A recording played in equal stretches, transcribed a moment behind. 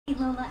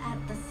Lola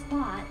at the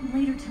spot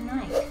later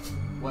tonight.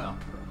 Well,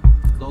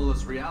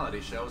 Lola's reality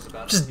show is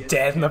about just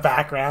dead in the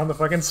background, the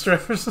fucking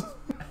strippers.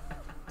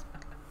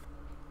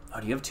 Oh,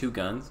 do you have 2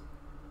 guns?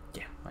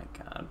 Yeah, my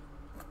god.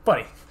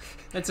 Buddy.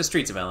 It's the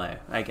streets of LA,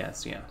 I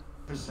guess, yeah.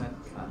 Percent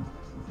cut.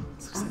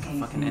 This looks like a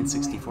fucking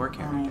N64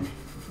 character.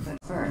 But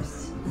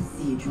first, let's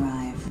see you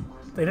drive.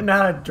 They didn't know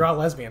how to draw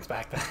lesbians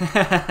back then.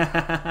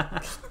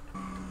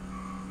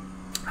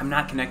 I'm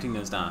not connecting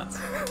those dots.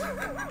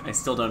 I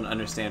still don't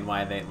understand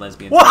why they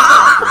lesbians.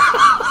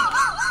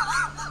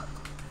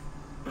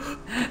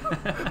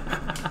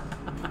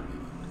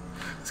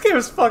 This game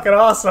is fucking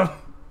awesome.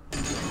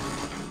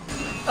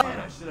 Man,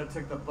 I should have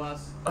took the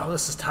bus. Oh,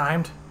 this is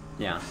timed?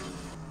 Yeah.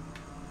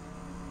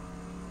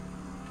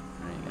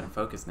 Alright, you gotta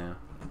focus now.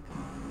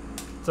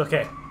 It's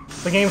okay.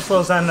 The game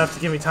slows down enough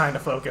to give me time to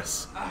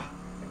focus. I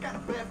got a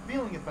bad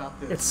feeling about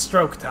this. It's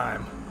stroke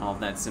time. All of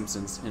that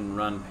Simpsons and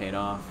run paid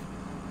off.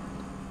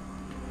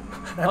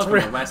 That's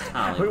Welcome to West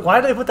Hollywood.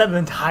 Why do they put that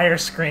entire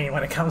screen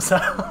when it comes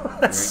out?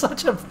 That's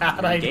such a bad You're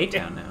in idea.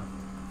 Gay-Town now.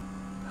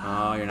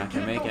 Oh, you're not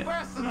gonna make it.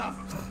 Fast enough.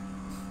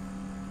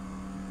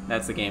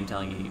 That's the game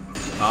telling you.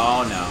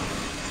 Oh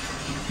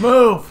no.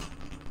 Move!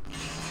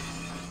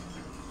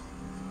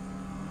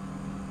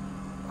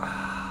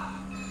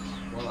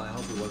 Well, I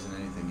hope it wasn't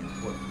anything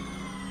important.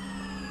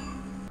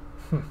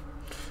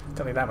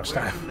 Don't need that much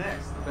Where's time.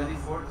 next? The Betty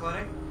Ford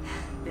Clinic?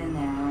 Been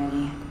there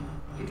already.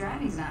 Your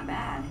driving's not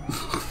bad.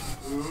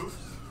 Oops.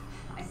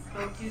 I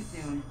spoke too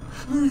soon.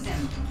 Lose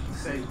him.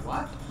 Say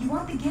what? You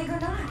want the gig or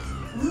not?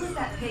 Lose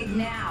that pig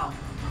now.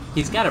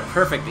 He's got a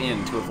perfect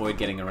in to avoid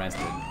getting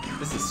arrested.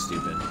 This is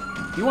stupid.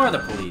 You are the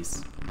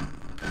police.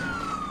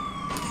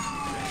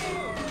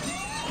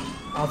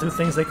 I'll do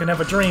things they could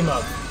never dream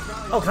of.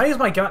 Oh, can I use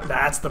my gun?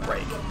 That's the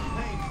break.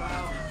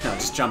 No,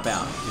 just jump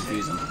out.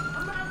 Confuse him.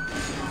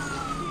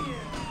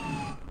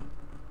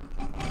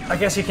 I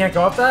guess you can't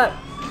go up that?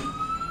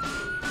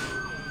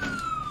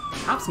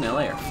 Cops in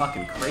LA are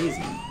fucking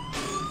crazy.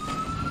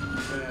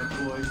 Bad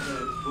boys,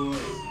 bad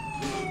boys.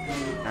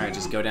 Alright,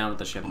 just go down with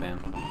the ship, man.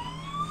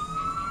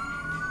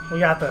 We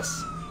got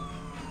this.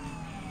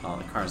 Oh,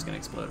 the car's gonna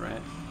explode,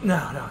 right?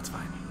 No, it's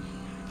fine.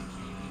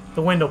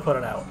 The wind will put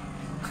it out.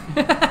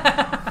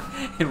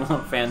 It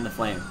won't fan the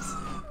flames.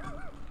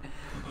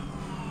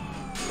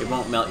 It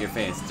won't melt your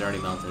face, it's already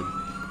melted.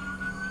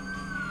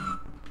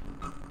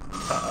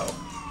 Uh-oh.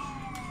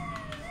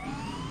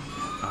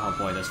 Oh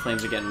boy, those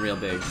flames are getting real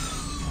big.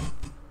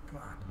 Come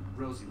on.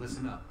 Rosie,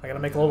 listen up. I gotta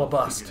make Lola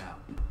bust. Figure it out.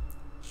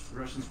 The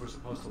Russians were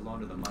supposed to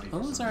launder the money.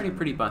 Lola's already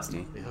pretty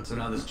busty. So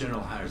now this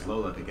general hires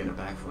Lola to get it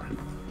back for him.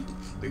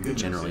 The good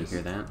Generally news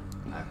is, hear that.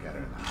 I've got her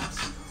in the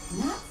house.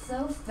 Not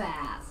so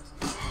fast.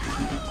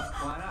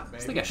 Why not, baby?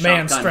 It's like a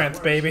Man shotgun.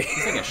 strength, baby.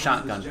 It's like a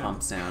shotgun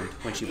pump sound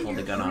when she pulled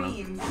the gun on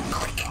him.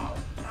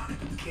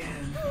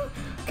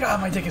 God,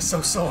 my dick is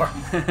so sore.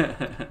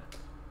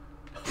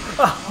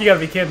 Oh, you gotta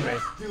be kidding me.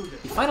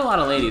 You fight a lot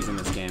of ladies in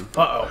this game.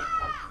 Uh-oh.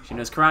 She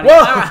knows karate.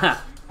 Whoa!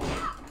 Ah!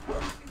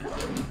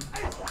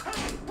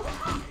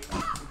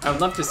 I would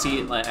love to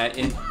see, like,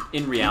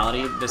 in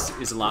reality, this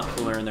is a lot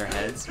cooler in their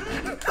heads.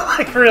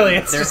 Like, really,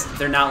 it's just...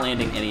 They're not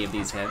landing any of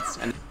these hits.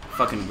 And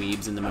fucking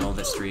weebs in the middle of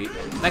the street.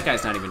 That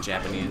guy's not even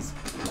Japanese.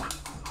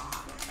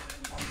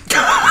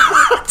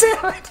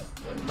 Damn it!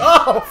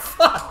 Oh,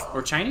 fuck!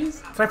 Or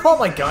Chinese? Can I pull out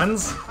my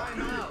guns?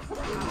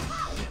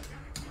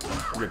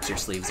 Rips your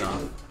sleeves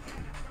off.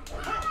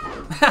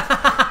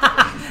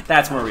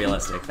 That's more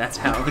realistic. That's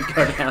how it would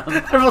go down.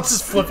 Everyone's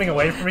just flipping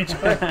away from each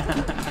other.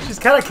 She's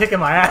kind of kicking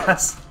my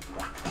ass.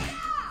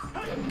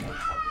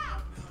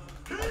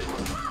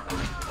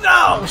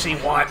 No, she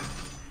won.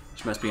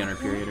 She must be on her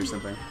period or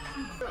something.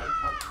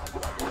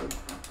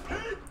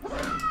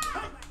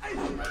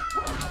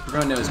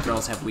 Everyone knows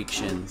girls have weak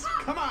shins.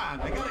 Come on,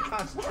 I gotta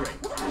concentrate.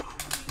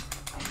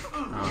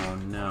 Oh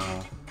no.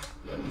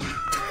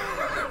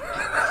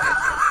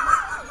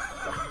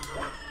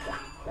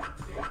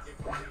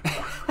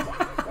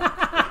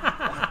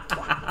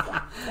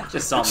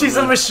 Just salt. She's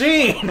a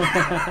machine.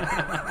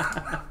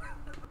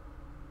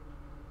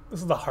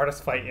 This is the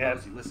hardest fight yet.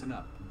 Rosie, listen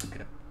up.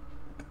 Okay.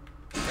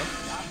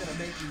 I'm gonna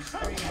make you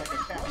scream like a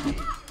cat.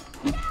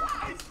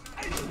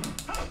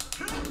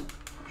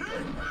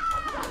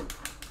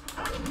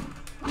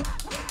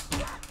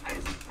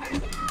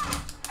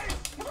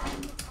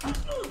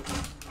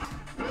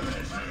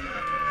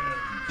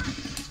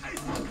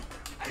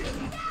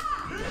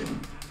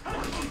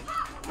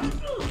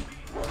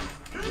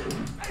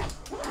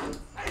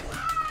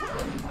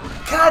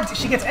 God,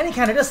 she gets any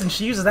kind of distance,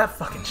 she uses that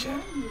fucking shit.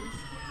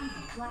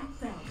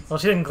 Well,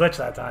 she didn't glitch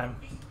that time.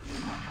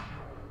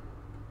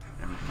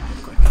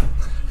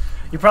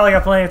 You probably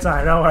got plenty of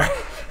time, don't worry.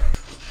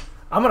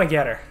 I'm gonna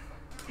get her.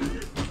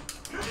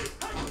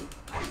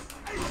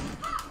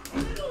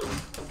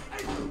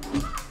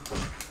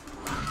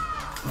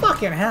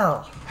 Fucking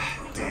hell.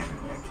 Damn it.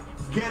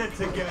 Get it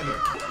together.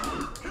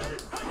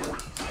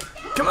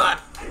 Come on.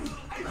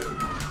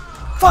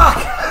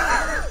 Fuck!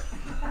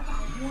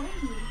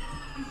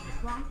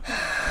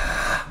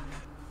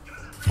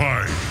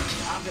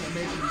 I'm gonna gonna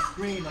make you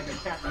scream like a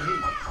cat in heat.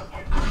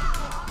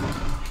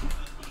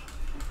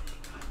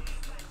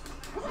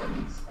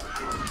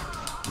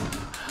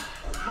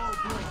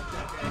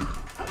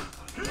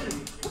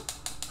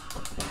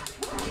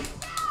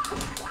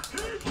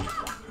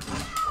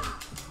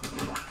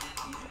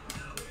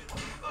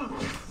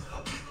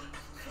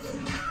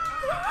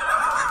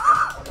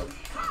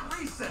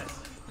 Recess.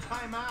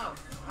 Time out.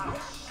 Oh,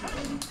 shit.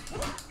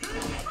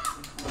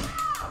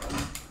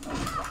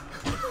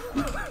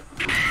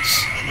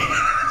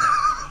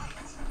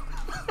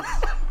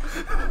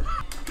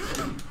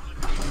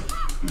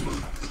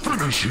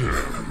 Finish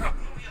him.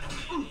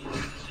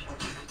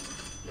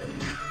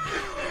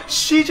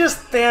 She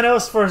just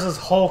Thanos versus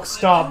Hulk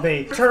stop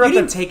bait. Turned You up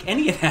didn't to, take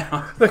any of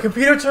that. the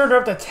computer turned her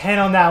up to 10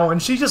 on that one.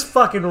 She just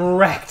fucking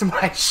wrecked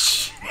my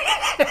shit.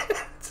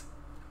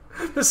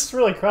 This is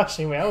really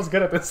crushing me. I was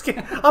good at this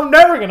game. I'm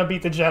never gonna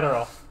beat the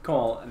general.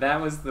 Cole,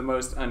 that was the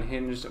most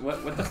unhinged.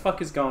 What the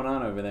fuck is going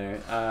on over there?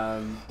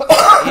 And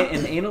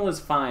anal is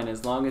fine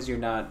as long as you're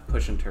not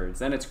pushing turds.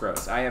 Then it's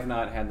gross. I have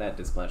not had that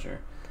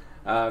displeasure.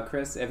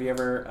 Chris, have you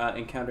ever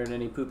encountered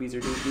any poopies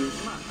or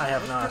dookies? I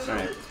have not. All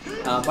right.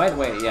 By the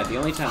way, yeah, the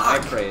only time I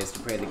pray is to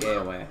pray the gay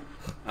away.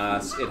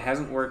 It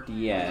hasn't worked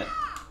yet.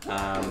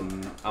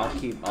 I'll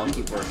keep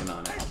working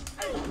on it.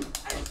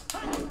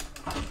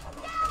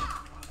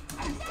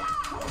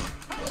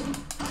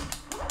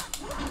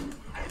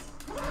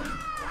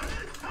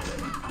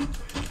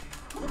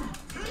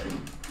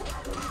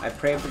 I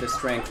pray for the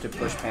strength to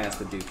push past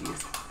the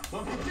dookies.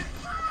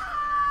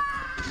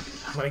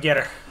 I'm gonna get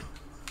her.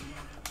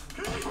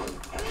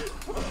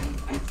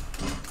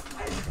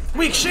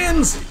 Weak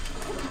shins!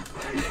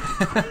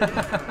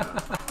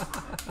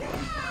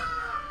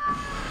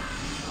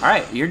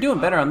 Alright, you're doing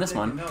better on this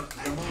one.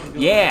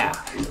 Yeah!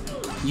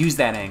 Use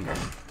that anger.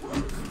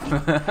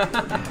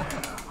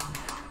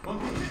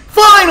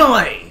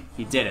 Finally!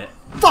 He did it.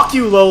 Fuck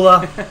you,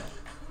 Lola!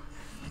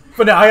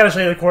 But now I gotta show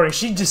you the recording.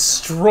 She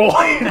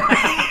destroyed me.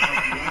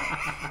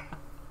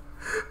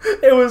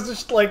 It was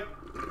just like,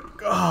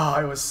 oh,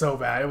 it was so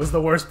bad. It was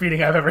the worst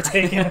beating I've ever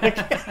taken in a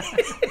game.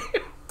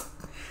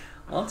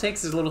 All it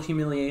takes is a little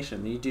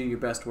humiliation. You do your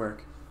best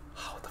work.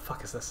 Oh, what the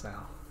fuck is this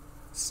now?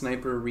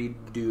 Sniper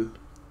redo.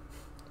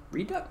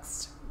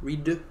 Redux?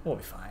 Redo. We'll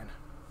be fine.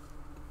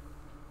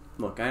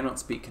 Look, I don't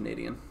speak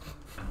Canadian.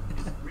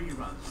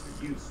 Reruns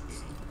for you,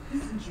 sweetie.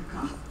 Listen,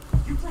 Chukov.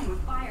 You're playing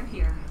with fire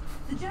here.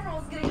 The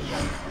general's getting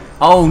killed.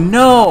 Oh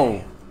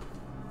no!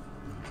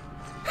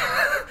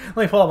 Let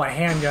me pull out my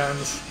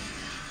handguns.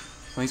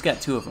 Well, he's got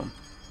two of them.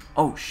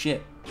 Oh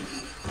shit.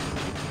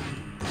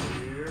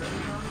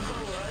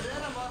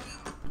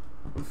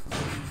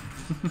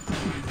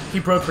 He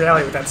broke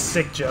reality with that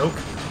sick joke.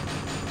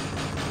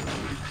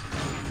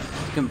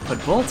 You can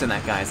put bullets in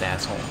that guy's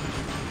asshole.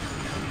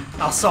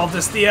 I'll solve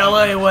this the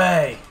LA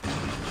way.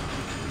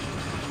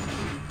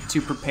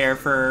 To prepare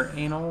for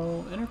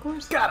anal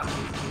intercourse? Got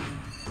him.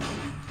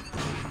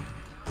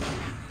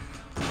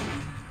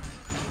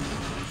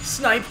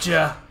 Sniped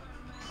ya.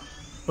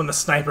 When the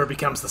sniper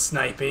becomes the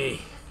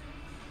snipey.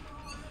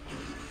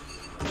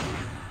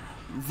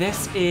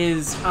 This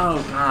is...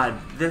 oh god.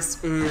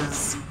 This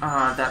is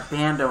that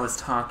band I was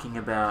talking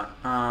about.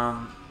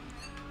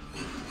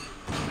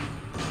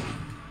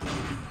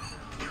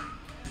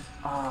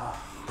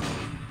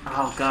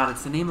 Oh god,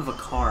 it's the name of a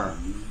car.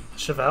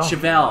 Chevelle?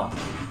 Chevelle.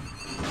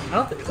 I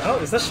don't think...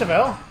 is this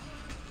Chevelle?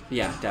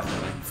 Yeah,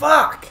 definitely.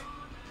 Fuck!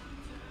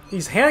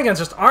 These handguns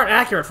just aren't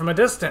accurate from a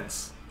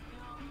distance.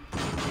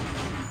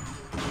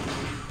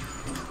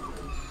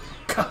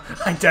 God,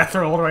 I death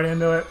rolled right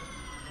into it.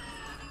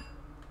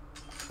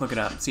 Look it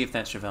up. See if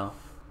that's Chevelle.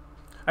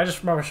 I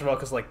just remember Chevelle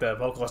because like the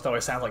vocalist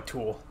always sounds like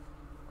Tool.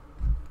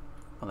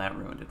 Well, that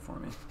ruined it for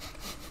me.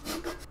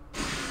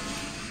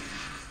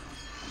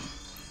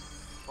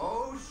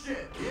 Oh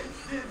shit,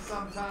 it's dinner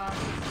time.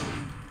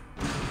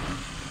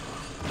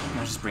 I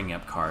was just bringing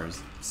up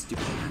cars.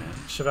 Stupid internet.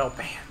 Chevelle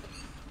band.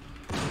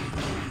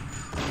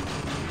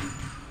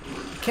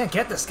 Can't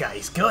get this guy,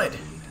 he's good.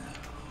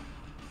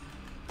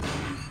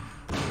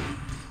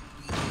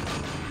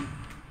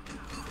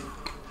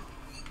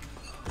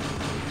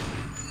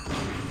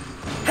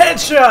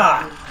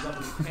 Headshot!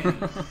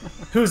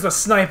 Who's the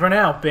sniper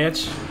now,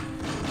 bitch?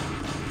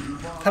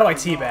 How do I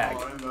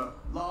teabag?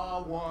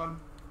 Law one.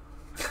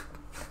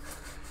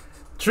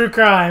 True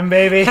crime,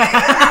 baby.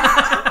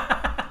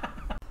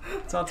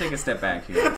 So I'll take a step back here.